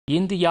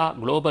India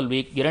global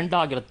week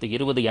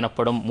 2020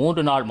 எனப்படும்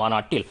 3 நாள்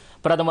மாநாட்டில்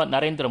பிரதமர்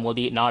நரேந்திர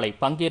மோடி நாளை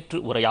பங்கேற்று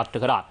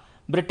உரையாற்றுகிறார்.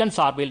 பிரிட்டன்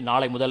சார்பில்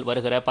நாளை முதல்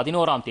வருகிற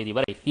 11ஆம் தேதி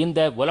வரை இந்த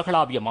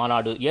உலகளாவிய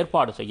மாநாடு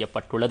ஏற்பாடு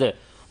செய்யப்பட்டுள்ளது.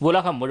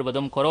 உலகம்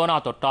முழுவதும் கொரோனா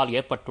தொற்றால்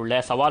ஏற்பட்டுள்ள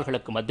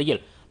சவால்களுக்கு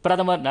மத்தியில்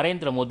பிரதமர்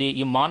நரேந்திர மோடி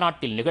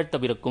இம்மாநாட்டில்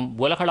நிகழ்த்தவிருக்கும்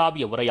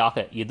உலகளாவிய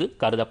உரையாக இது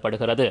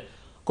கருதப்படுகிறது.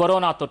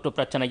 கொரோனா தொற்று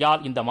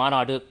பிரச்சனையால் இந்த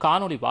மாநாடு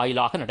காணொலி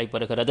வாயிலாக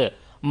நடைபெறுகிறது.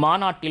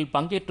 மாநாட்டில்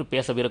பங்கேற்று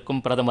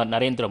பேசவிருக்கும் பிரதமர்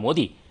நரேந்திர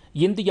மோடி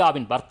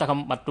இந்தியாவின்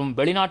வர்த்தகம் மற்றும்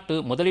வெளிநாட்டு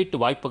முதலீட்டு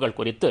வாய்ப்புகள்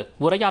குறித்து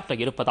உரையாற்ற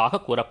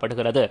இருப்பதாக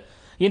கூறப்படுகிறது.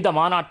 இந்த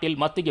மாநாட்டில்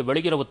மத்திய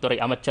வெளியுறவுத்துறை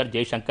அமைச்சர்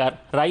ஜெய்சங்கர்,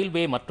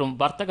 ரயில்வே மற்றும்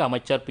வர்த்தக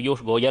அமைச்சர்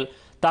பியூஷ் கோயல்,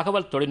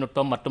 தகவல்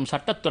தொழில்நுட்பம் மற்றும்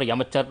சட்டத்துறை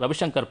அமைச்சர்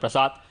ரவிசங்கர்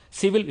பிரசாத்,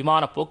 சிவில்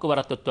விமான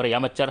போக்குவரத்து துறை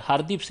அமைச்சர்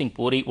ஹர்தீப் சிங்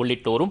பூரி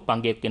உள்ளிட்டோரும்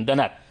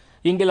பங்கேற்கின்றனர்.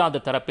 இங்கிலாந்து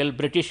தரப்பில்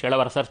பிரிட்டிஷ்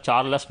இளவரசர்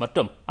சார்லஸ்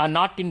மற்றும்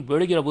அந்நாட்டின்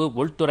வெளியுறவு,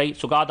 உள்துறை,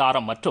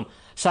 சுகாதாரம் மற்றும்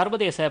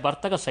சர்வதேச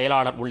வர்த்தக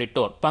செயலாளர்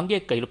உள்ளிட்டோர்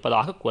பங்கேற்க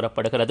இருப்பதாக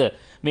கூறப்படுகிறது.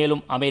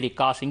 மேலும்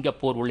அமெரிக்கா,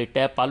 சிங்கப்பூர்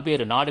உள்ளிட்ட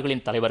பல்வேறு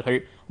நாடுகளின் தலைவர்கள்,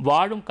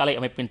 வாழும் கலை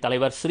அமைப்பின்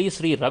தலைவர்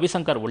ஸ்ரீ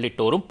ரவிசங்கர்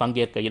உள்ளிட்டோரும்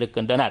பங்கேற்க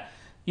இருக்கின்றனர்.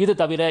 இது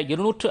தவிர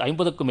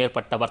 250க்கும்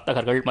மேற்பட்ட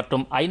வர்த்தகர்கள்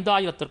மற்றும்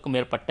 5000த்திற்கும்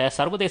மேற்பட்ட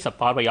சர்வதேச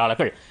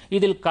பார்வையாளர்கள்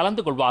இதில்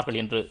கலந்து கொள்வார்கள்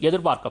என்று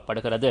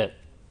எதிர்பார்க்கப்படுகிறது.